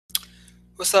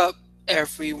What's up,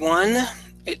 everyone?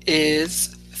 It is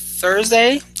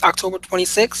Thursday, October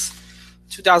 26th,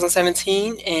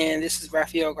 2017, and this is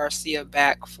Rafael Garcia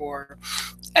back for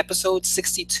episode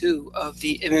 62 of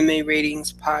the MMA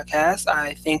Ratings podcast.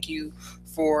 I thank you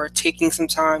for taking some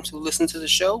time to listen to the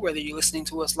show, whether you're listening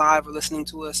to us live or listening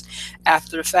to us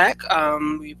after the fact.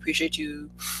 We appreciate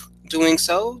you doing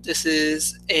so. This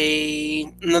is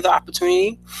another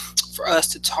opportunity for us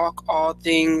to talk all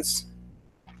things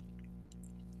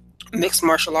mixed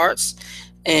martial arts.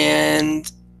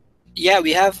 And yeah,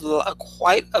 we have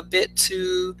quite a bit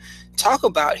to talk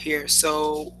about here.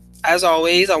 So, as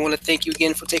always, I want to thank you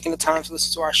again for taking the time to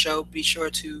listen to our show. Be sure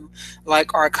to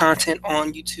like our content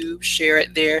on YouTube, share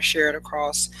it there, share it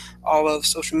across all of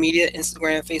social media,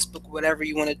 Instagram, Facebook, whatever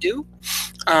you want to do.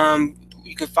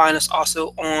 You can find us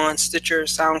also on Stitcher,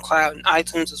 SoundCloud, and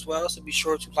iTunes as well. So be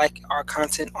sure to like our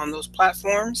content on those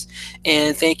platforms.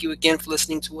 And thank you again for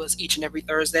listening to us each and every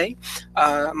Thursday.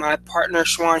 My partner,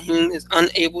 Schwan Hume, is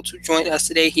unable to join us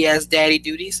today. He has daddy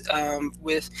duties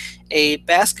with a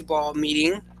basketball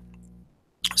meeting.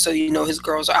 So, his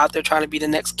girls are out there trying to be the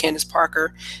next Candace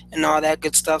Parker and all that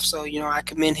good stuff. So, I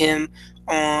commend him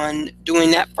on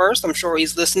doing that first. I'm sure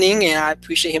he's listening and I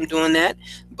appreciate him doing that.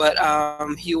 But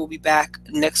he will be back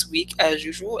next week as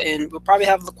usual. And we'll probably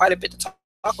have quite a bit to talk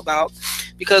about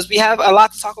because we have a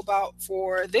lot to talk about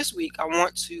for this week. I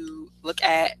want to look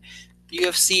at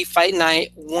UFC Fight Night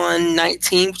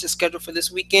 119, which is scheduled for this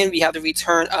weekend. We have the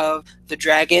return of the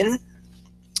Dragon,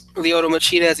 Lyoto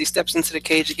Machida, as he steps into the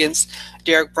cage against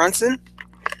Derek Brunson.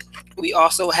 We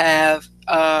also have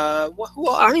I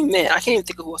can't even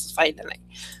think of who else is fighting tonight.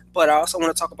 But I also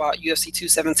want to talk about UFC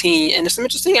 217, and there's some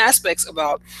interesting aspects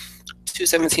about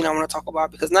 217 I want to talk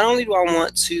about because not only do I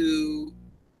want to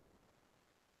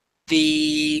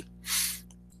the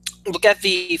look at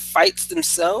the fights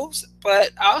themselves,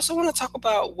 but I also want to talk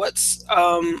about what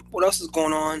else is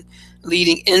going on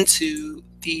leading into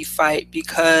the fight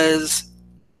because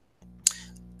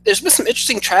there's been some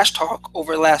interesting trash talk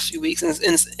over the last few weeks, and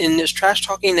there's trash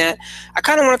talking that I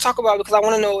kind of want to talk about because I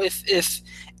want to know if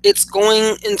it's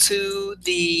going into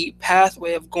the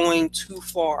pathway of going too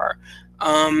far.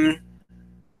 And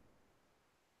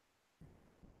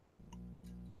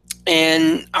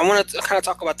I want to kind of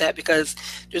talk about that because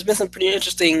there's been some pretty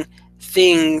interesting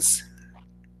things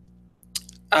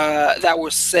that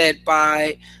were said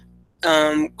by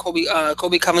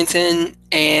Kobe Covington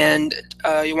and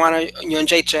Joanna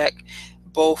Jacek,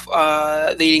 both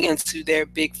leading into their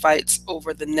big fights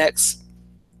over the next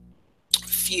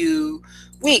few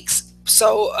weeks.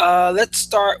 So let's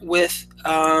start with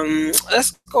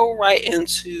let's go right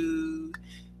into.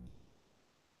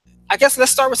 I guess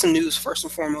let's start with some news first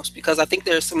and foremost because I think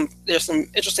there's some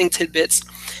interesting tidbits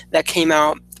that came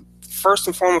out. First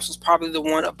and foremost was probably the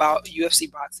one about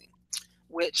UFC boxing,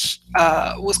 which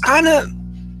was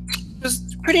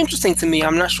pretty interesting to me.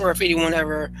 I'm not sure if anyone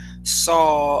ever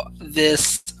saw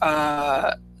this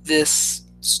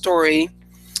story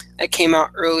that came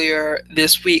out earlier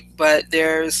this week, but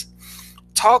there's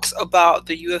talks about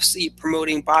the UFC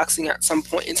promoting boxing at some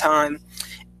point in time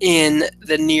in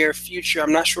the near future.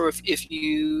 I'm not sure if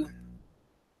you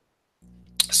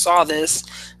saw this,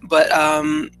 but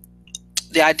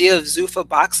the idea of Zuffa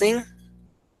boxing,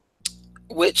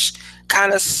 which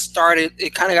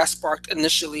it kind of got sparked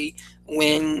initially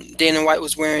when Dana White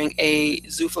was wearing a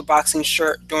Zuffa boxing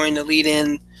shirt during the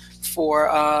lead-in for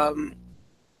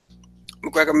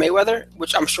McGregor Mayweather,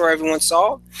 which I'm sure everyone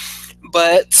saw.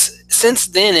 But since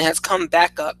then, it has come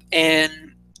back up, and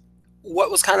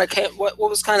what was kind of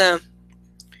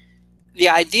the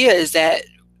idea is that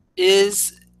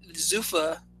is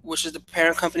Zuffa, which is the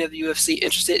parent company of the UFC,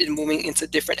 interested in moving into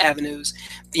different avenues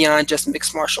beyond just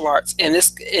mixed martial arts,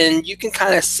 and you can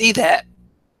kind of see that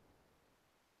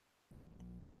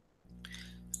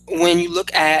when you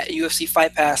look at UFC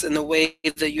Fight Pass and the way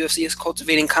the UFC is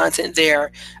cultivating content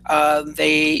there.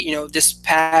 This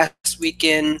past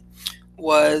weekend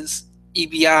was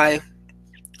EBI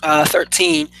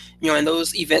 13, and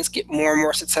those events get more and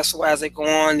more successful as they go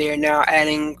on. They are now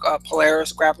adding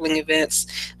Polaris grappling events.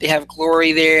 They have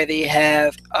Glory there. They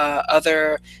have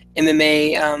other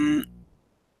MMA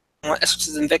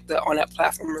Essences Invicta on that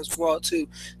platform as well too.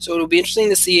 So it'll be interesting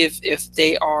to see if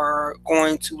they are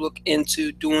going to look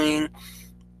into doing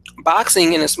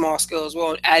boxing in a small scale as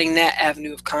well, and adding that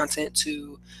avenue of content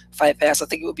to Fight Pass. I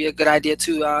think it would be a good idea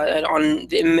too. And on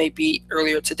the MMA Beat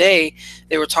earlier today,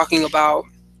 they were talking about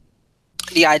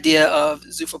the idea of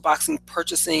Zuffa Boxing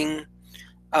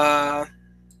uh,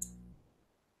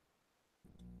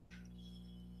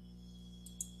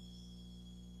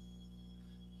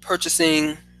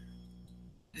 purchasing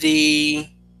the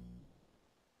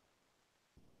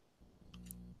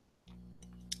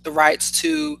rights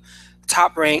to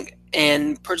Top Rank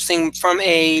and purchasing from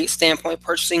a standpoint,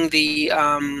 purchasing the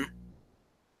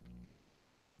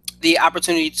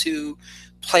opportunity to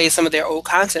play some of their old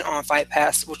content on Fight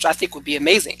Pass, which I think would be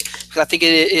amazing because I think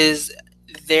it is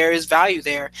there is value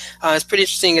there. It's pretty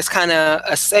interesting. It's kind of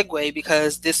a segue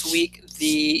because this week,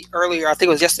 the earlier I think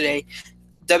it was yesterday,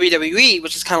 WWE,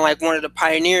 which is kind of like one of the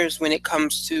pioneers when it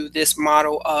comes to this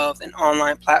model of an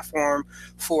online platform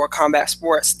for combat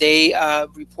sports, they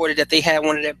reported that they had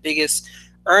one of their biggest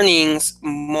earnings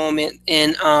moment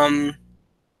in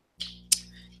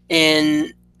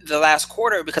the last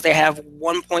quarter because they have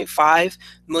 1.5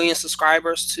 million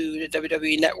subscribers to the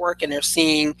WWE network, and they're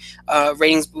seeing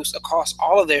ratings boosts across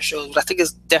all of their shows, which I think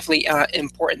is definitely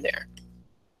important there.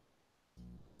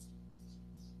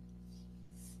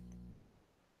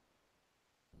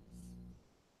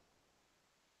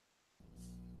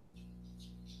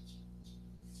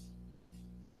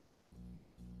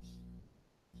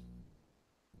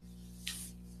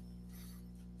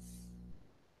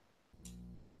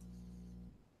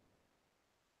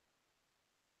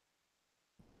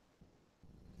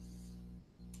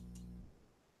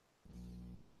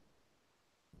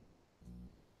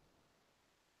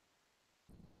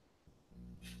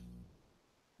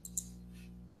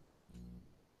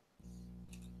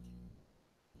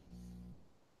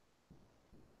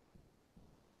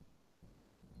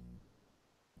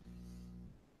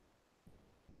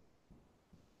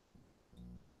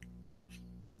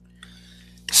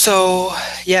 So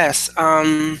yes,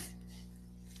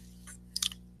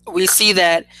 we see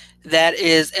that that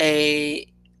is a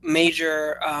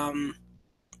major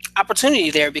opportunity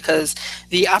there because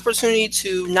the opportunity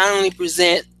to not only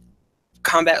present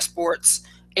combat sports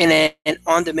in an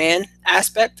on-demand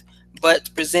aspect, but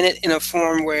present it in a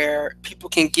form where people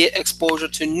can get exposure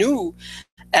to new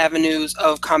avenues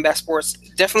of combat sports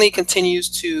definitely continues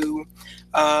to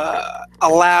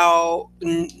allow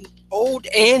old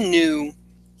and new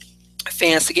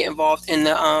fans to get involved in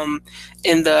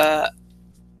the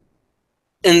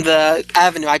in the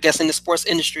avenue, I guess, in the sports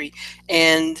industry.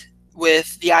 And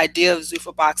with the idea of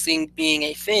Zuffa boxing being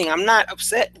a thing, I'm not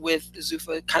upset with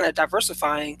Zuffa kind of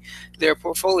diversifying their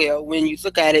portfolio. When you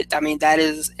look at it, I mean, that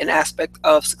is an aspect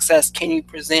of success. Can you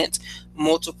present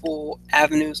multiple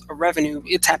avenues of revenue?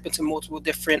 You tap into multiple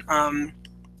different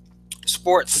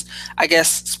sports, I guess,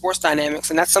 sports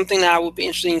dynamics. And that's something that I would be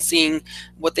interested in seeing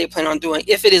what they plan on doing,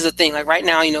 if it is a thing. Like right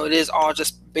now, it is all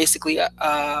just basically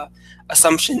a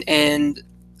assumption and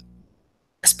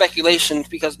speculation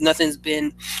because nothing's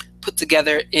been put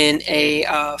together in a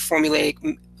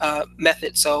formulaic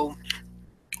method. So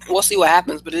we'll see what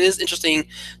happens, but it is interesting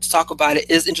to talk about. It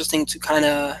is interesting to kind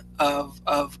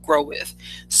of grow with.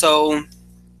 So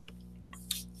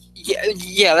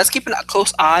yeah, let's keep a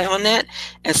close eye on that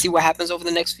and see what happens over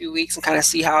the next few weeks and kind of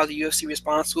see how the UFC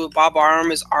responds to it. Bob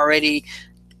Arum is already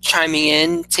chiming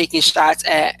in, taking shots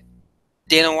at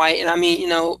Dana White, and I mean,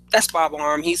 that's Bob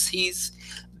Arum. He's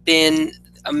been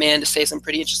a man to say some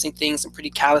pretty interesting things, some pretty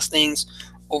callous things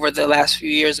over the last few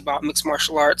years about mixed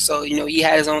martial arts. So he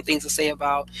had his own things to say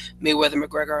about Mayweather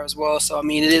McGregor as well. So I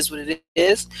mean, it is what it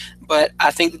is. But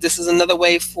I think that this is another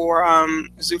way for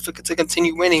Zuffa to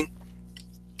continue winning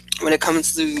when it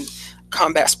comes to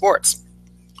combat sports.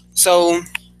 So,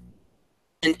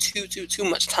 and too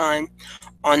much time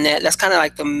on that. That's kind of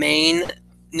like the main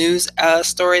news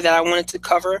story that I wanted to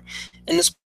cover in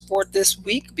the sport this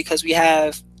week because we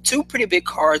have two pretty big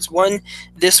cards, one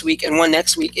this week and one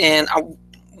next week. And I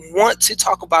want to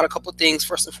talk about a couple things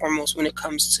first and foremost when it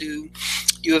comes to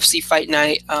UFC Fight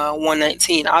Night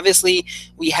 119. Obviously,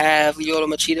 we have Lyoto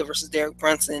Machida versus Derek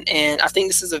Brunson, and I think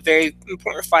this is a very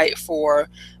important fight for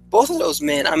both of those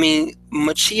men. I mean,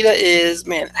 Machida is,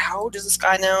 man, how old is this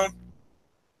guy now?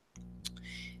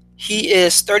 He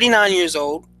is 39 years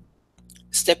old,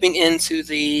 stepping into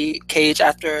the cage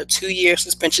after a 2-year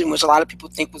suspension, which a lot of people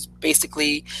think was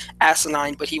basically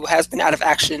asinine, but he has been out of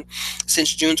action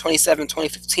since June 27,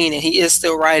 2015, and he is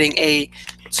still riding a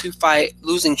 2-fight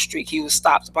losing streak. He was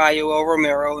stopped by Yoel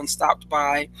Romero and stopped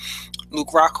by Luke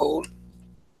Rockhold.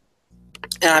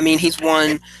 And I mean, he's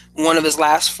won one of his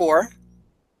last 4,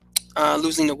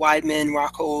 losing to Weidman,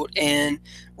 Rockhold, and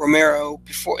Romero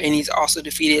before, and he's also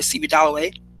defeated CB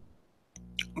Dalloway.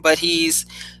 But he's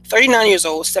 39 years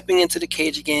old, stepping into the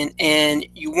cage again, and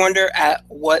you wonder at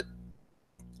what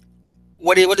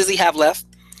does he have left?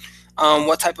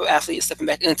 What type of athlete is stepping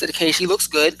back into the cage? He looks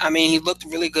good. I mean, he looked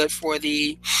really good for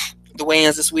the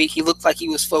weigh-ins this week. He looked like he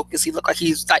was focused. He looked like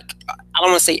he's like, I don't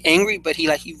want to say angry, but he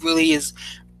really is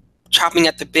chopping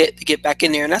at the bit to get back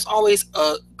in there, and that's always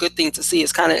a good thing to see.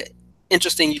 It's kind of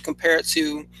interesting. You compare it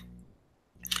to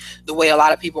the way a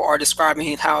lot of people are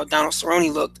describing how Donald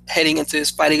Cerrone looked heading into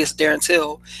his fight against Darren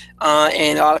Till,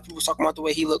 and a lot of people talking about the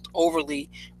way he looked overly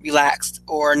relaxed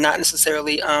or not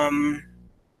necessarily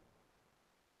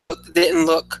didn't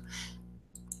look.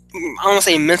 I don't want to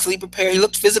say mentally prepared. He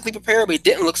looked physically prepared, but he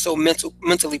didn't look so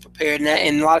mentally prepared.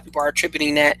 And a lot of people are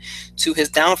attributing that to his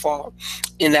downfall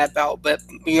in that bout. But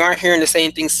we aren't hearing the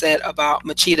same thing said about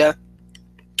Machida,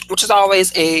 which is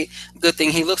always a good thing.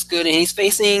 He looks good, and he's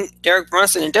facing Derek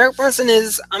Brunson. And Derek Brunson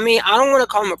is, I mean, I don't want to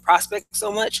call him a prospect so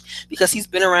much because he's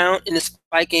been around in this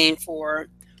fight game for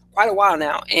quite a while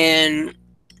now. And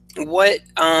what,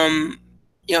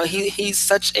 he's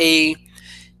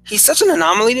such an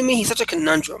anomaly to me. He's such a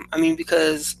conundrum. I mean,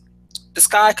 because this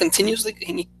guy continues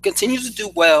to do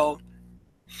well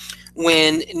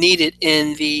when needed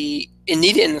in the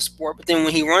sport, but then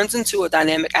when he runs into a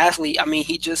dynamic athlete, I mean,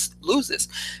 he just loses.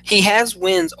 He has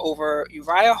wins over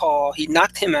Uriah Hall. He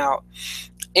knocked him out,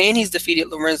 and he's defeated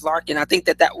Lorenz Larkin. I think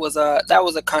that was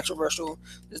a controversial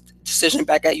decision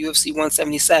back at UFC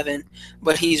 177,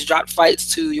 but he's dropped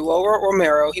fights to Yoel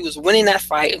Romero. He was winning that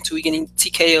fight until he getting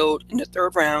TKO'd in the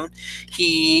third round.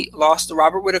 He lost to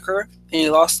Robert Whitaker, and he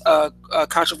lost a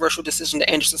controversial decision to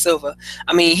Anderson Silva.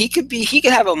 I mean, he could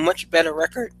have a much better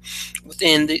record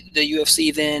within the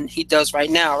UFC than he does right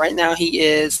now. Right now, he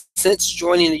is, since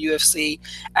joining the UFC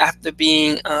after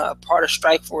being part of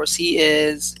Strikeforce,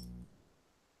 he's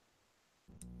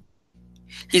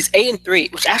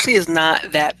 8-3, which actually is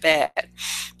not that bad.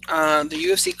 The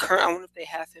UFC current, I wonder if they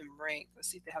have him ranked. Let's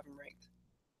see if they have him ranked.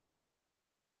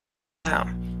 Wow.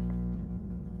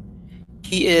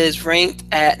 He is ranked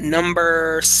at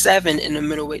number 7 in the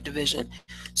middleweight division.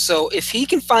 So if he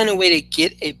can find a way to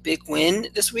get a big win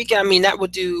this weekend, I mean, that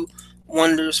would do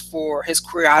wonders for his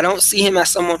career. I don't see him as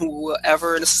someone who will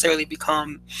ever necessarily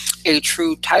become a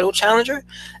true title challenger.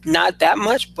 Not that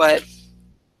much, but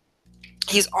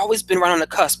he's always been right on the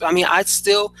cusp. I mean, I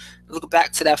still look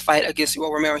back to that fight against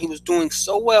Yoel Romero. He was doing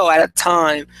so well at a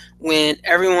time when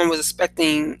everyone was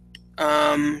expecting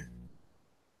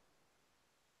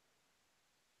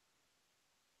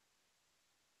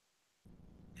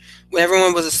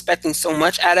so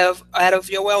much out of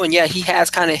Yoel, and yeah, he has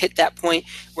kind of hit that point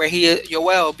where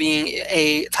Yoel being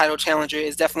a title challenger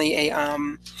is definitely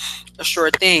a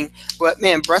sure thing. But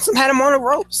man, Brunson had him on the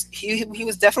ropes. He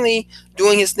was definitely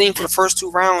doing his thing for the first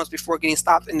 2 rounds before getting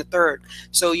stopped in the third.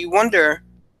 So you wonder,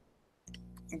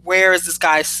 where is this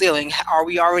guy's ceiling? Are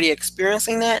we already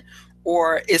experiencing that,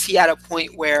 or is he at a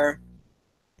point where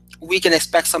we can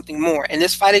expect something more? And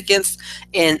this fight against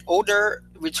an older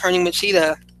returning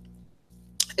Machida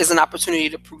is an opportunity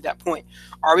to prove that point.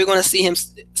 Are we going to see him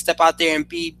step out there and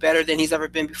be better than he's ever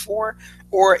been before?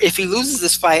 Or if he loses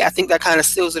this fight, I think that kind of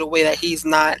seals it away that he's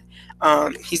not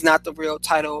the real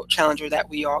title challenger that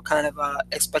we all kind of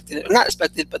expected, not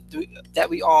expected, but that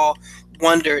we all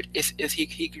wondered if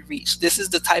he could reach. This is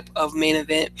the type of main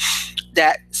event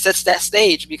that sets that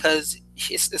stage, because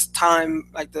it's time,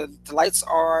 like the lights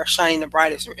are shining the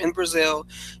brightest. You're in Brazil,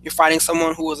 you're fighting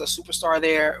someone who is a superstar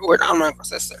there, or I'm not going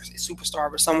to say superstar,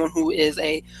 but someone who is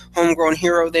a homegrown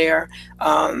hero there,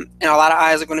 and a lot of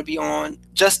eyes are going to be on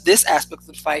just this aspect of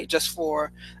the fight, just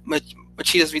for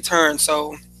Machida's return.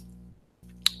 So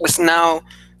it's now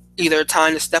either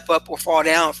time to step up or fall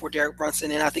down for Derek Brunson,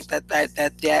 and I think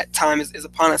that time is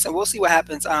upon us, and we'll see what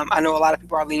happens. I know a lot of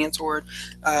people are leaning toward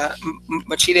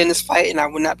Machida in this fight, and I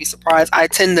would not be surprised. I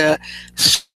tend to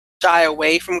shy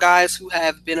away from guys who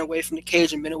have been away from the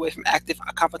cage and been away from active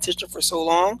competition for so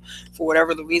long, for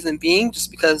whatever the reason being, just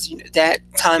because that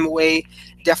time away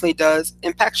definitely does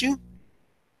impact you.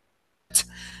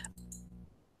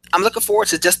 I'm looking forward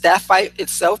to just that fight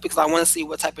itself, because I want to see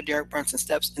what type of Derek Brunson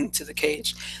steps into the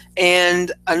cage.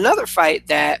 And another fight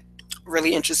that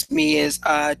really interests me is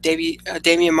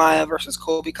Damian Maia versus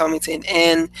Colby Covington.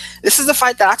 And this is a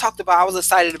fight that I talked about. I was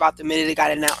excited about the minute it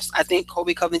got announced. I think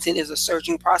Colby Covington is a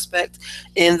surging prospect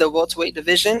in the welterweight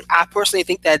division. I personally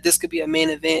think that this could be a main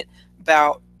event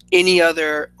bout on any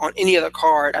other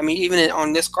card. I mean, even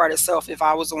on this card itself, if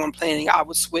I was the one planning, I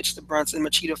would switch the Brunson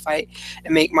Machida fight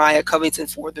and make Maia Covington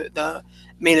for the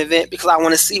main event, because I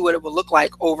want to see what it would look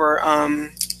like over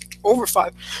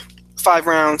five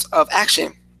rounds of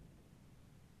action.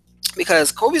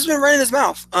 Because Colby's been running his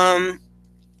mouth.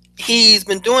 He's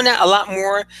been doing that a lot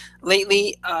more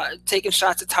lately, taking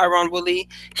shots at Tyron Woodley.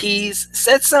 He's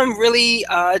said some really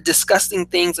disgusting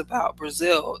things about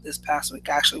Brazil this past week,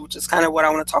 actually, which is kind of what I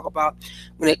want to talk about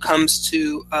when it comes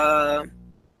to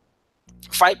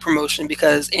fight promotion,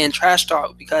 because in trash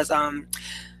talk, because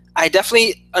I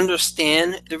definitely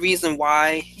understand the reason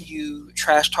why you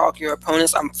trash talk your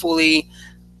opponents. I'm fully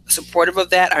supportive of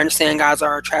that. I understand guys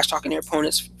are trash talking their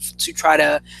opponents to try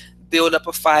to build up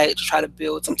a fight, to try to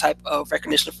build some type of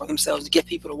recognition for themselves, to get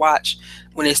people to watch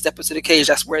when they step into the cage.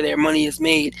 That's where their money is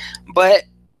made. But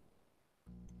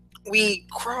we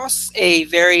cross a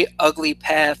very ugly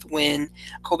path when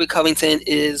Kobe Covington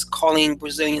is calling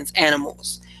Brazilians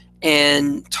animals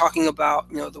and talking about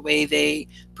the way they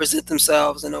present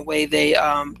themselves and the way they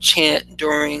chant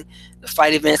during the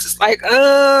fight events. It's like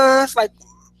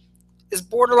it's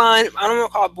borderline. I don't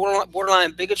want to call it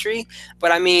borderline bigotry,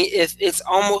 but I mean, if it's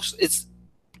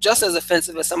just as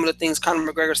offensive as some of the things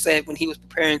Conor McGregor said when he was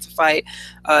preparing to fight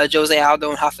Jose Aldo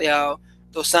and Rafael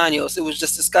dos Anjos. It was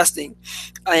just disgusting,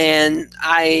 and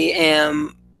I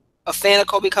am a fan of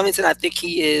Kobe Covington. I think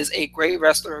he is a great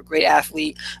wrestler, a great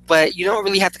athlete, but you don't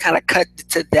really have to kind of cut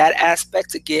to that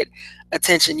aspect to get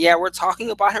attention. Yeah, we're talking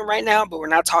about him right now, but we're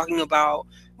not talking about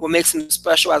what makes him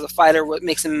special as a fighter, what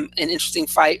makes him an interesting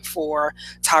fight for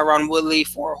Tyron Woodley,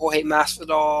 for Jorge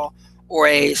Masvidal, or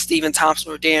a Stephen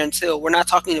Thompson or Darren Till. We're not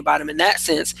talking about him in that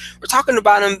sense. We're talking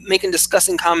about him making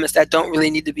disgusting comments that don't really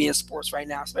need to be in sports right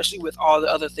now, especially with all the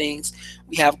other things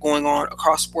we have going on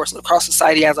across sports and across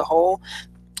society as a whole.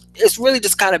 It's really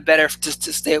just kind of better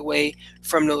to stay away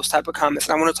from those type of comments.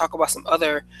 And I want to talk about some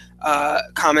other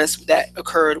comments that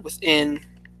occurred within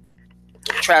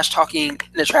the trash talking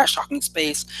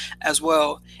space as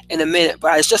well in a minute.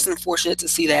 But it's just unfortunate to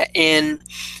see that. And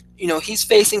he's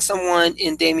facing someone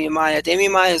in Damian Maia.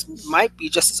 Damian Maia might be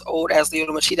just as old as Lyoto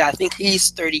Machida. I think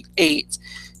he's 38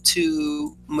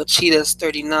 to Machida's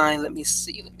 39. Let me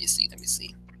see.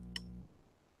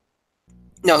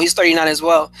 No, he's 39 as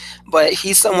well. But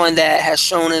he's someone that has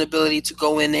shown an ability to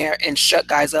go in there and shut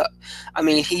guys up. I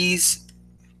mean, he's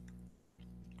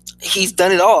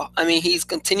done it all. I mean, he's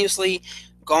continuously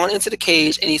gone into the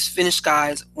cage and he's finished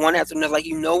guys one after another. Like,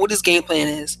 what his game plan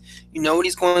is. You know what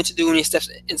he's going to do when he steps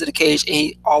into the cage, and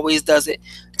he always does it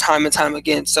time and time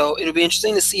again. So it'll be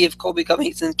interesting to see if Kobe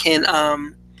Covington can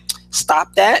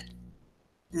stop that,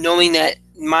 knowing that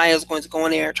Maia is going to go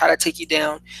in there and try to take you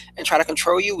down and try to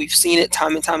control you. We've seen it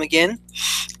time and time again,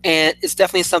 and it's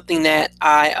definitely something that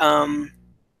I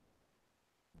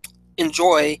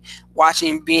enjoy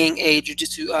watching. Being a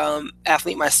jiu-jitsu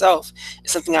athlete myself,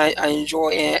 it's something I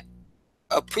enjoy and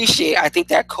appreciate. I think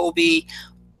Kobe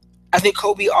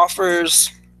offers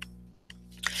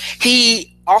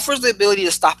the ability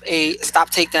to stop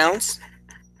takedowns,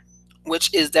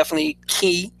 which is definitely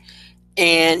key,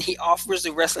 and he offers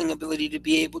the wrestling ability to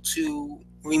be able to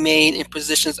remain in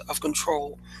positions of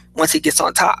control once he gets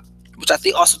on top, which I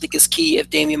also think is key if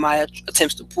Damian Maia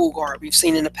attempts to pull guard. We've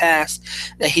seen in the past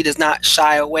that he does not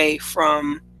shy away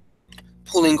from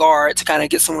pulling guard to kind of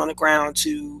get someone on the ground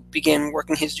to begin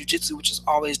working his jiu-jitsu, which is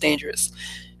always dangerous.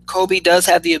 Kobe does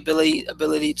have the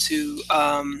ability to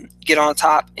get on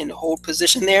top and hold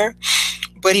position there,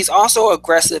 but he's also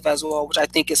aggressive as well, which I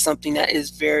think is something that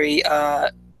is very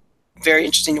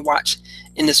interesting to watch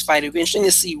in this fight. It'll be interesting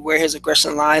to see where his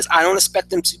aggression lies. I don't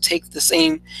expect him to take the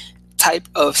same type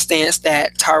of stance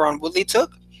that Tyron Woodley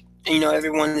took, and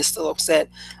everyone is still upset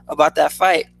about that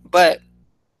fight, but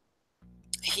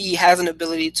he has an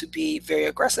ability to be very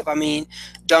aggressive. I mean,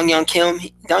 Dong Young Kim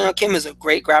is a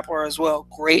great grappler as well,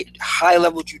 great high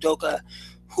level judoka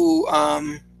who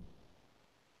I've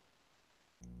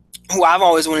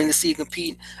always wanted to see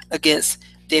compete against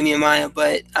Damian Maia.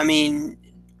 But I mean,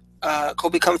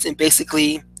 Kobe Covington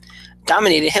basically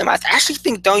dominated him. I actually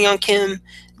think Dong Young Kim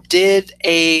did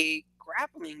a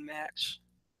grappling match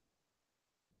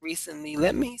recently.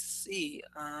 Let me see.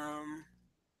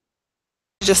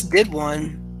 Just did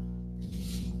one.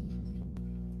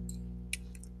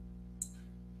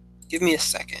 Give me a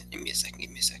second.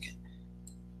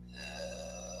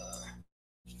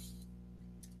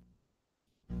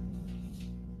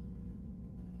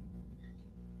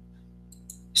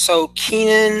 So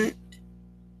Keenan,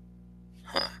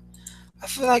 I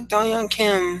feel like Dong Young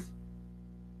Kim.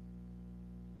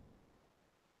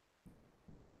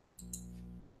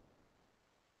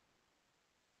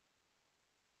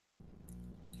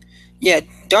 Yeah,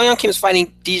 Dong Young Kim is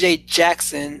fighting DJ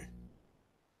Jackson.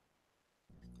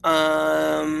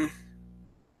 Um,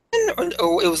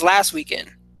 it was last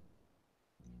weekend.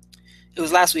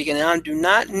 And I do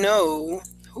not know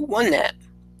who won that.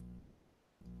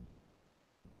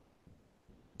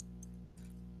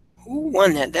 Who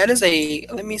won that? That is a.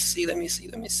 Let me see.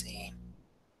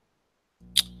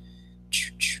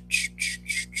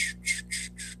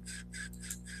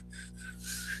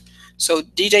 So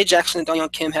DJ Jackson and Dong Young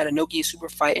Kim had a Nogi Super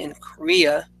fight in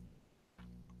Korea.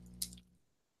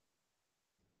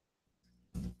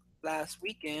 last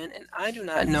weekend, and I do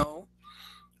not know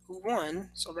who won.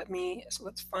 So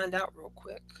let's find out real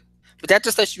quick. But that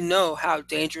just lets you know how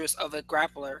dangerous of a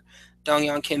grappler Dong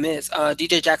Yeon Kim is.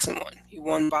 DJ Jackson won. He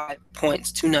won by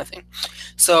points, 2-0.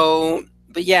 So,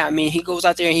 but yeah, I mean, he goes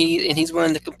out there and he's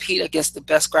willing to compete against the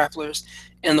best grapplers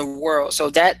in the world. So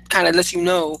that kind of lets you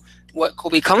know what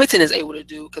Kobe Covington is able to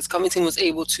do, because Covington was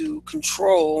able to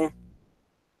control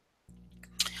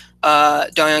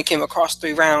Dong Kim across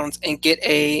 3 rounds and get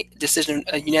a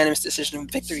unanimous decision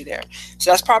victory there.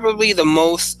 So that's probably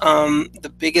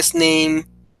the biggest name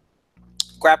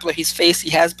grappler he's faced. He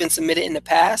has been submitted in the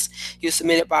past. He was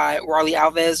submitted by Warlley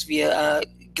Alves via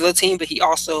guillotine, but he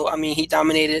also, I mean, he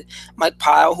dominated Mike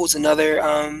Pyle, who's another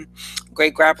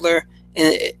great grappler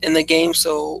in the game.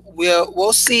 So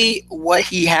we'll see what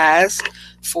he has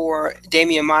for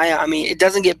Damian Maia. I mean, it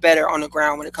doesn't get better on the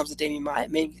ground when it comes to Damian Maia.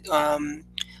 Maybe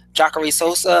Jacare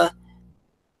Souza,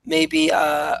 maybe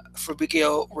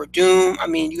Fabricio Werdum. I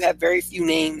mean, you have very few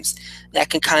names that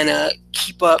can kind of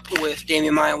keep up with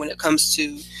Damian Maia when it comes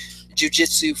to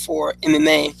jiu-jitsu for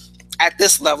MMA at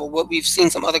this level. What we've seen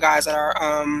some other guys that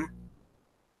are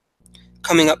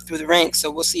coming up through the ranks,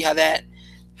 so we'll see how that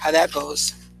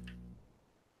goes.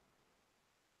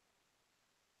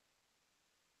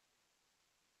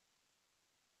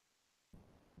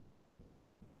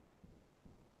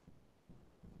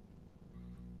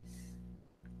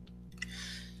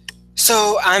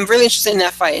 So I'm really interested in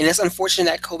that fight, and it's unfortunate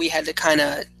that Kobe had to kind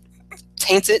of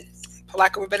taint it, for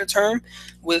lack of a better term,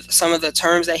 with some of the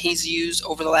terms that he's used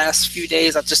over the last few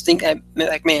days. I just think that,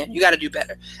 like, man, you got to do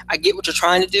better. I get what you're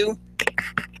trying to do,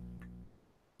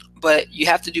 but you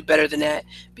have to do better than that,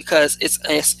 because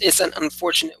it's an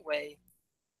unfortunate way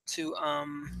to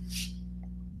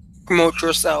promote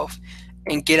yourself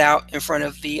and get out in front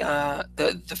of the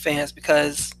fans,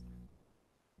 because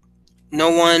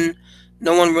no one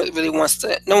really wants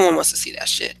to. No one wants to see that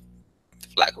shit.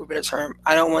 For lack of a better term,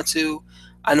 I don't want to.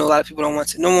 I know a lot of people don't want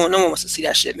to. No one wants to see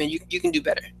that shit, man. You can do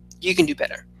better. You can do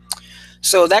better.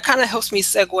 So that kind of helps me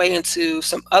segue into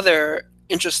some other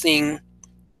interesting,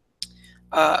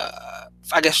 I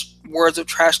guess, words of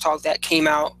trash talk that came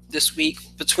out this week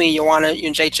between Joanna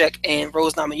Jędrzejczyk and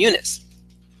Rose Namajunas.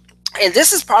 And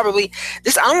this is probably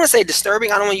this. I don't want to say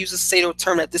disturbing. I don't want to use the Sato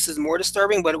term that this is more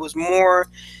disturbing, but it was more.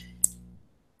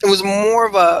 It was more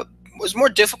of a. It was more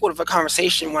difficult of a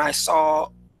conversation when I saw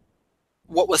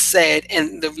what was said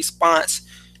and the response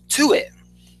to it.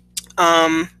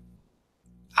 Um,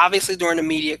 Obviously, during the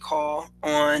media call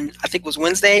on, I think it was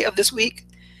Wednesday of this week.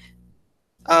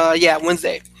 Yeah,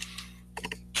 Wednesday.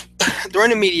 During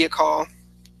the media call,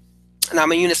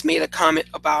 Namajunas made a comment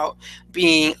about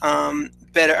being a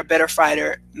better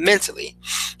fighter mentally.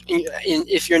 And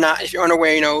if you're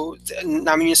unaware,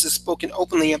 Namajunas has spoken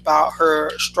openly about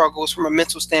her struggles from a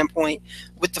mental standpoint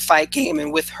with the fight game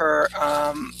and with her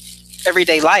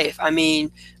everyday life. I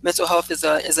mean, mental health is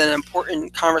an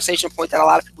important conversation point that a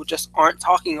lot of people just aren't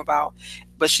talking about.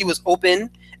 But she was open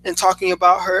in talking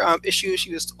about her issues.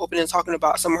 She was open in talking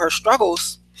about some of her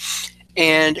struggles.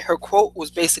 And her quote was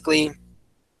basically,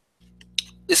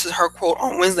 this is her quote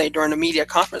on Wednesday during the media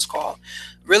conference call.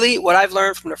 Really, what I've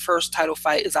learned from the first title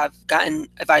fight is I've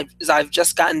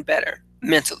just gotten better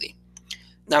mentally.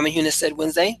 Namajunas said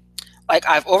Wednesday, like,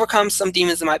 I've overcome some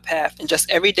demons in my path, and just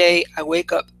every day I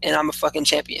wake up and I'm a fucking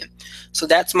champion. So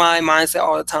that's my mindset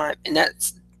all the time, and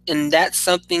that's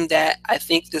something that I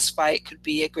think this fight could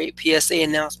be a great PSA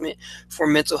announcement for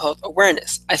mental health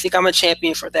awareness. I think I'm a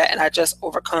champion for that, and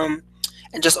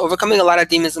overcoming a lot of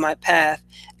demons in my path,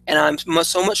 and I'm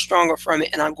so much stronger from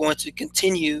it, and I'm going to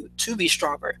continue to be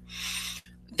stronger.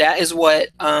 That is what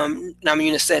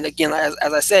Namajunas said. Again,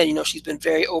 as I said, she's been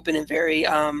very open and very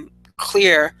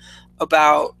clear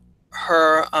about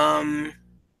her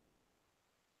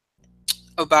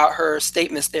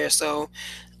statements there. So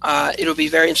it'll be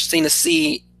very interesting to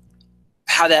see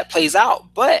how that plays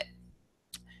out. But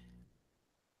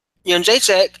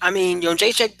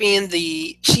Jędrzejczyk being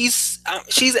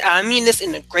I mean this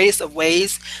in the greatest of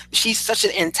ways. She's such an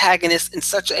antagonist in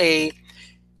such a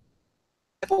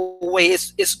way.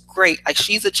 It's great. Like,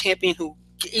 she's a champion who,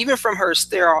 even from her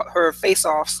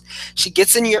face-offs, she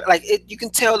gets in your, like, you can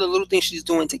tell the little things she's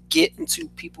doing to get into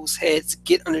people's heads,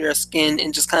 get under their skin,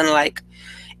 and just kind of like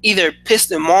either piss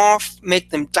them off, make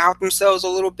them doubt themselves a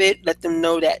little bit, let them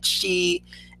know that she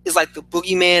is like the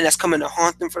boogeyman that's coming to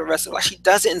haunt them for the rest of life. She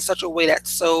does it in such a way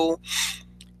that's so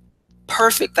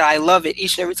perfect that I love it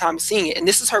each and every time I'm seeing it. And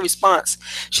this is her response.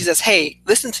 She says, hey,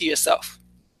 listen to yourself.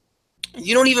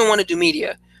 You don't even want to do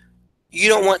media. You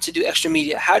don't want to do extra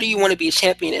media. How do you want to be a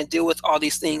champion and deal with all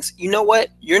these things? You know what?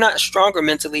 You're not stronger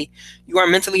mentally. You are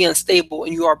mentally unstable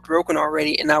and you are broken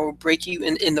already, and I will break you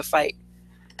in the fight.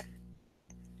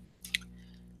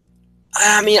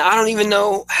 I mean, I don't even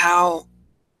know how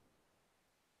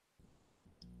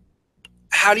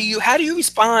do you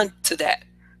respond to that?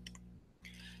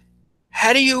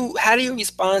 How do you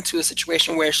respond to a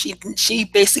situation where she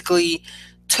basically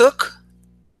took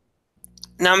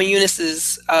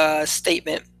Namajunas'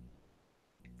 statement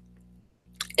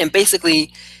and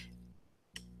basically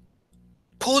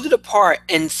pulled it apart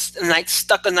and like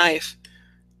stuck a knife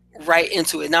right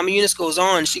into it. Namajunas goes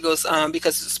on. She goes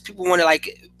because people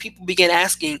began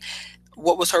asking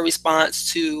what was her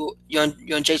response to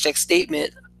Jacek's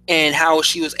statement and how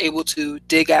she was able to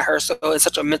dig at her so in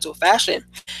such a mental fashion.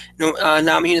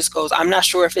 Namajunas goes, I'm not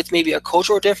sure if it's maybe a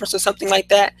cultural difference or something like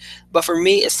that, but for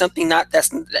me, it's something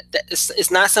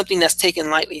it's not something that's taken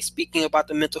lightly. Speaking about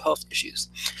the mental health issues,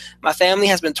 my family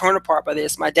has been torn apart by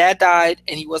this. My dad died,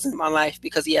 and he wasn't in my life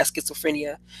because he has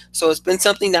schizophrenia. So it's been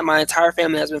something that my entire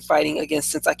family has been fighting against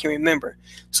since I can remember.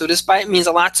 So this fight means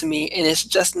a lot to me, and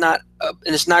it's not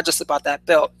just about that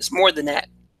belt. It's more than that.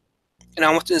 And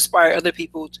I want to inspire other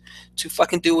people to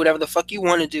fucking do whatever the fuck you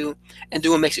want to do and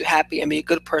do what makes you happy and be a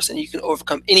good person. You can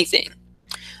overcome anything.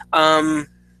 Um,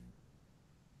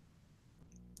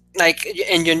 and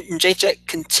Jacek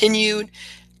continued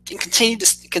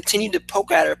to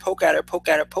poke at her,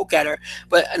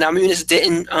 but Namajunas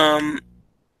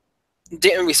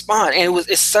didn't respond, and it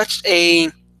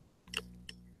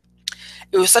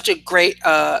was such a great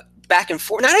back and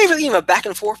forth. Not even a back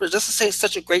and forth, but just to say it's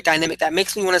such a great dynamic that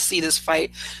makes me want to see this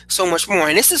fight so much more.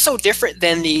 And this is so different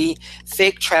than the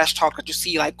fake trash talk that you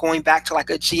see, like going back to like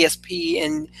a GSP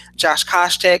and Josh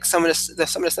Koscheck, some of the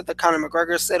stuff that Conor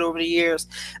McGregor said over the years.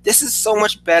 This is so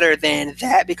much better than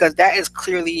that because that is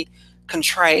clearly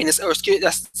contrite and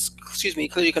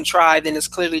clearly contrived, and it's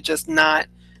clearly just not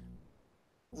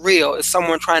real. It's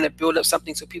someone trying to build up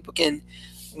something so people can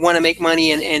want to make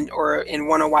money and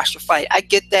want to watch the fight. I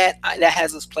get that. That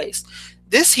has its place.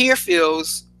 This here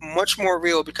feels much more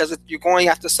real because you're going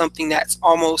after something that's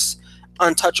almost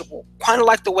untouchable. Kind of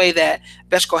like the way that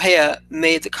Bethe Correia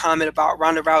made the comment about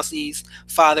Ronda Rousey's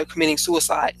father committing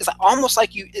suicide. It's like almost like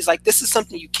it's like this is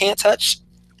something you can't touch,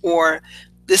 or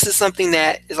this is something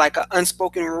that is like an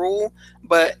unspoken rule,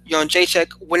 but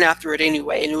Jacek went after it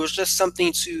anyway, and it was just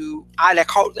something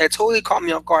that totally caught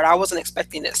me off guard. I wasn't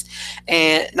expecting this.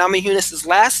 And Namajunas'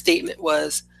 last statement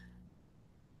was,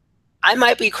 "I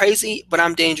might be crazy, but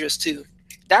I'm dangerous too."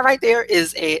 That right there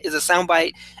is a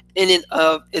soundbite in and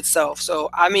of itself. So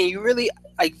I mean, you really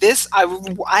like this.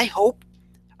 I hope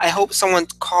someone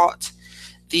caught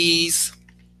the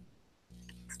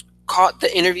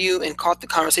interview and caught the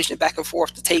conversation back and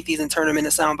forth to take these and turn them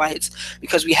into sound bites,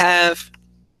 because we have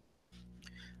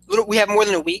more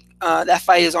than a week. That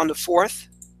fight is on the 4th,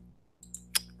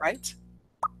 right?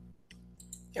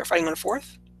 They're fighting on the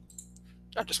 4th.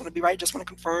 I just want to be right. Just want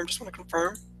to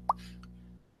confirm.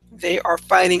 They are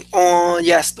fighting on,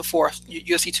 yes, the 4th.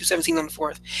 UFC 217 on the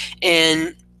 4th.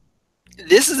 And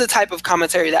this is the type of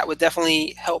commentary that would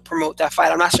definitely help promote that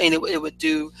fight. I'm not saying it would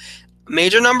do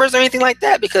major numbers or anything like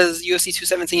that, because UFC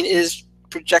 217 is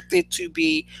projected to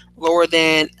be lower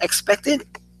than expected.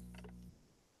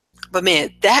 But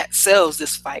man, that sells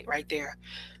this fight right there.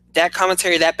 That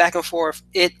commentary, that back and forth,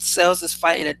 it sells this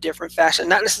fight in a different fashion.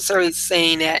 Not necessarily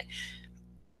saying that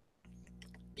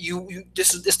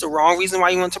this is the wrong reason why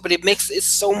you want to, but it makes it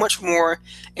so much more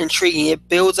intriguing. It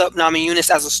builds up Namajunas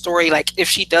as a story. Like if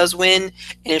she does win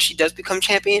and if she does become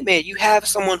champion, man, you have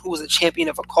someone who is a champion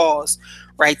of a cause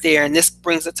right there, and this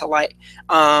brings it to light.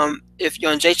 If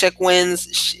Jacek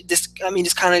wins, this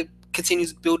kind of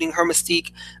continues building her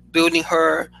mystique, building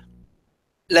her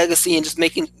legacy, and just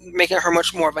making her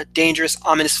much more of a dangerous,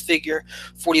 ominous figure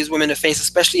for these women to face,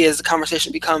 especially as the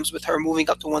conversation becomes with her moving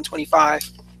up to 125.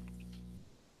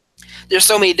 There's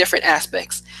so many different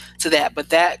aspects to that, but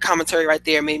that commentary right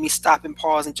there made me stop and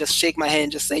pause and just shake my head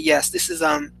and just say, yes, this is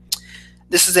an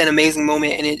amazing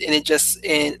moment, and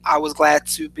I was glad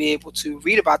to be able to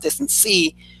read about this and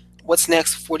see what's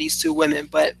next for these two women.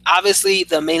 But obviously,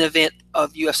 the main event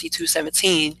of UFC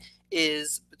 217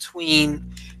 is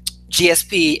between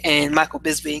GSP and Michael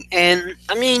Bisping, and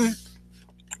I mean,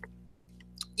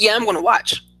 yeah, I'm going to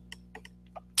watch.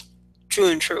 True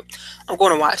and true, I'm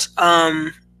going to watch.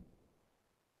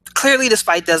 Clearly, this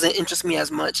fight doesn't interest me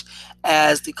as much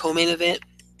as the co-main event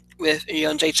with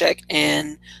Jacek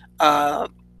and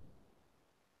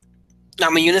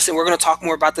Namajunas, and we're going to talk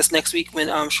more about this next week when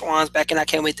Shawan's back, and I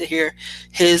can't wait to hear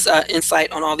his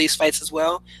insight on all these fights as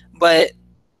well. But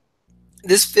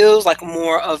this feels like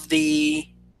more of the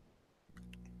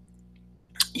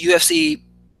UFC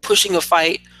pushing a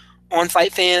fight on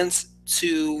fight fans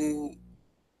to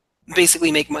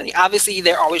basically make money. Obviously,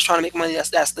 they're always trying to make money.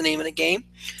 That's the name of the game.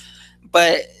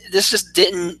 But this just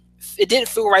didn't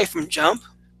feel right from jump,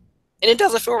 and it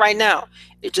doesn't feel right now.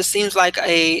 It just seems like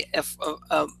a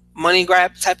money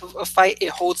grab type of a fight. It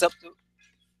holds up.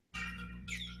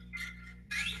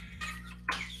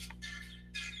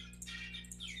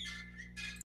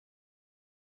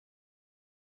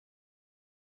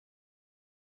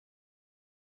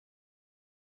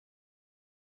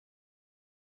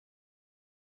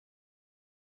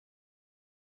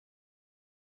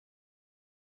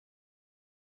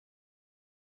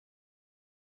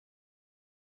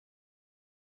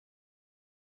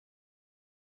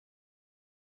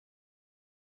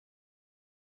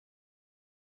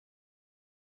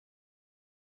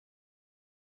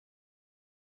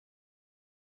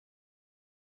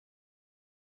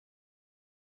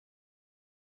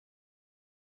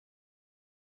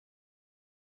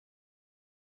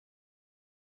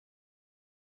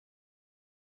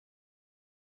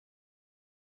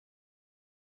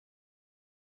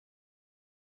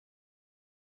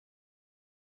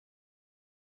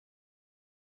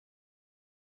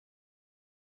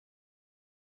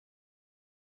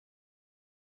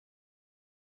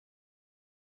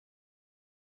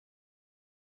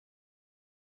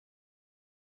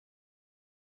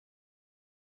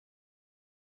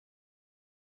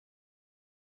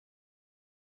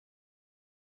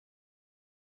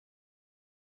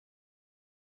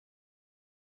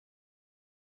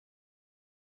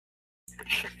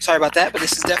 Sorry about that, but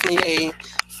this is definitely a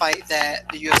fight that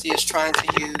the UFC is trying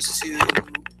to use to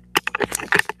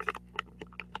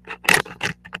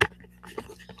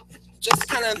just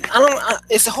kind of. I don't.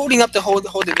 It's holding up the whole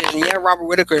division. Yeah, Robert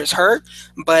Whitaker is hurt,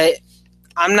 but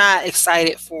I'm not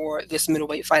excited for this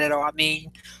middleweight fight at all. I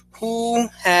mean, who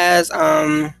has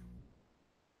I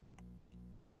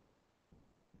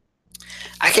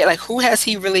can't like who has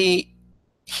he really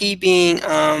he being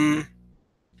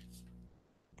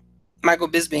Michael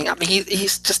Bisping. I mean,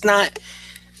 he's just not.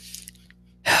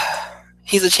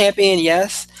 He's a champion,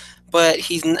 yes, but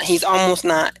he's almost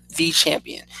not the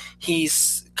champion.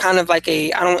 He's kind of like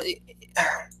a I don't.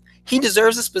 He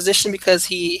deserves this position because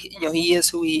he is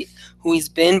who he's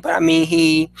been. But I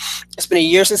mean, it's been a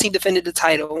year since he defended the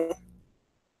title.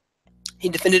 He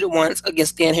defended it once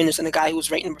against Dan Henderson, a guy who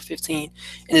was ranked number 15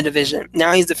 in the division.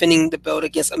 Now he's defending the belt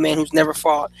against a man who's never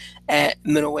fought at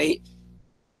middleweight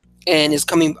and is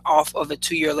coming off of a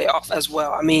 2 year layoff as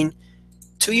well. I mean,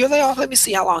 2 year layoff. Let me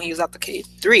see how long he was out the cage.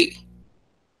 Three.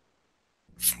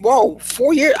 Whoa,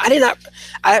 4 years. I did not.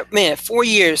 I man, 4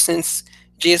 years since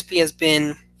GSP has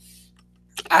been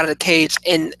out of the cage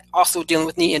and also dealing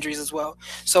with knee injuries as well.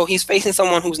 So he's facing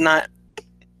someone who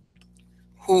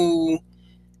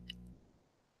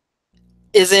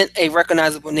isn't a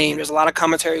recognizable name. There's a lot of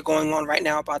commentary going on right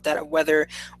now about that, of whether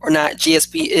or not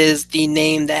GSP is the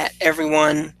name that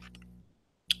everyone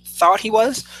thought he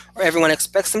was or everyone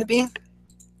expects him to be,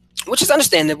 which is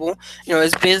understandable.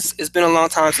 It's been a long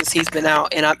time since he's been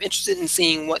out, and I'm interested in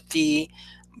seeing what the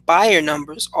buyer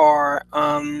numbers are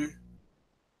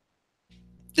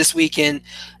this weekend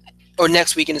or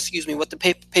next weekend, excuse me, what the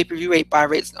per view rate buy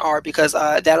rates are, because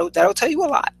that'll tell you a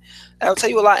lot. That'll tell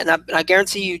you a lot, and I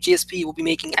guarantee you, GSP will be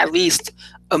making at least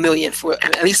a million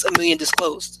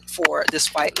disclosed for this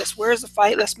fight. Where's the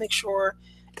fight? Let's make sure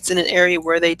it's in an area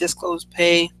where they disclose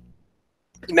pay.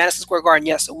 Madison Square Garden,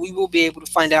 yes. So we will be able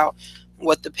to find out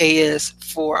what the pay is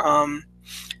for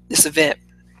this event.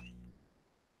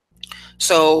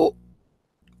 So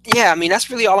yeah, I mean,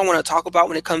 that's really all I want to talk about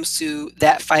when it comes to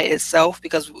that fight itself,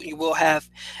 because we will have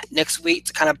next week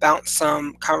to kind of bounce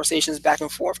some conversations back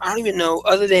and forth. I don't even know,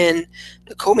 other than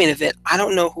the co-main event, I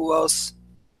don't know who else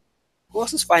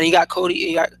is fighting. You got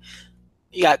Cody and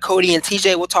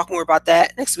TJ. We'll talk more about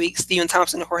that next week. Stephen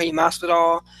Thompson and Jorge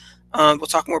Masvidal. We'll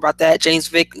talk more about that. James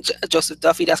Vick, Joseph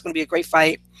Duffy. That's going to be a great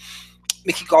fight.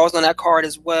 Mickey Gall's on that card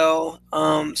as well.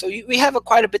 So we have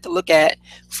quite a bit to look at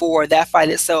for that fight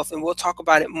itself, and we'll talk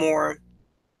about it more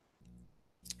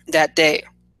that day,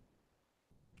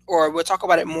 or we'll talk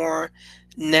about it more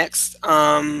next.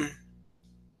 We'll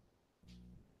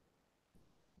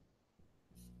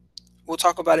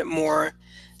talk about it more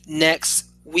next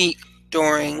week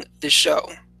during the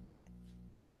show.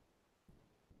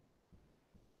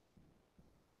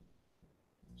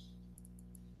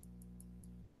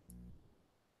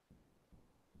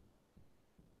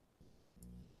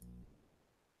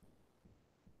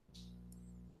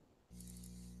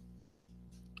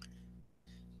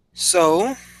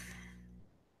 So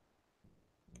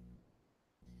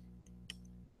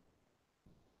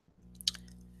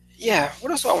Yeah,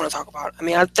 what else do I want to talk about? I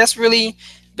mean, that's really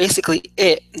basically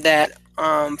it that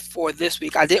for this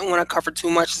week. I didn't want to cover too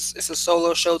much. It's a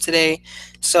solo show today,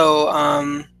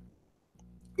 so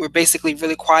we're basically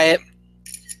really quiet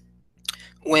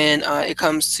when it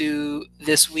comes to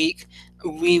this week.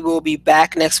 We will be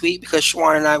back next week because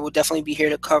Shawan and I will definitely be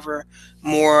here to cover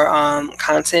more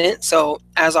content. So,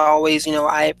 as always,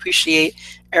 I appreciate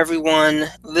everyone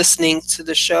listening to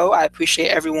the show. I appreciate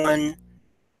everyone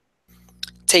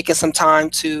taking some time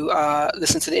to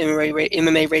listen to the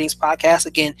MMA Ratings podcast.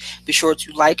 Again, be sure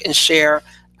to like and share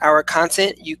our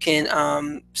content. You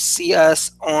can see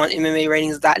us on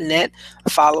MMAratings.net.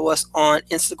 Follow us on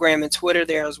Instagram and Twitter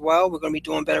there as well. We're going to be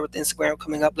doing better with Instagram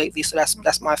coming up lately, so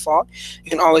that's my fault. You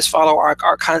can always follow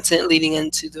our content leading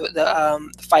into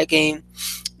the fight game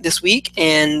this week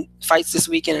and fights this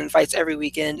weekend and fights every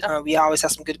weekend. We always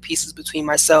have some good pieces between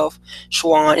myself,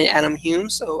 Shawan, and Adam Hume,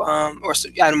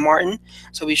 Adam Martin.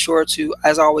 So be sure to,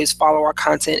 as always, follow our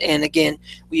content. And again,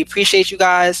 we appreciate you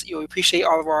guys. We appreciate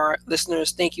all of our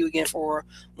listeners. Thank you again for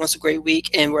once a great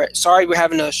week. And we're sorry we're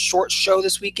having a short show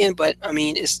this weekend, but I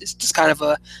mean it's just kind of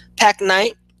a packed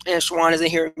night. And Shawan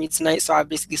isn't here with me tonight, so I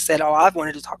basically said all I've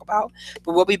wanted to talk about.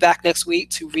 But we'll be back next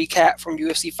week to recap from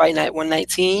UFC Fight Night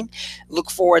 119. Look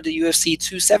forward to UFC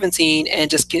 217 and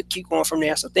just keep going from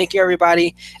there. So thank you,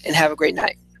 everybody, and have a great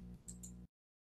night.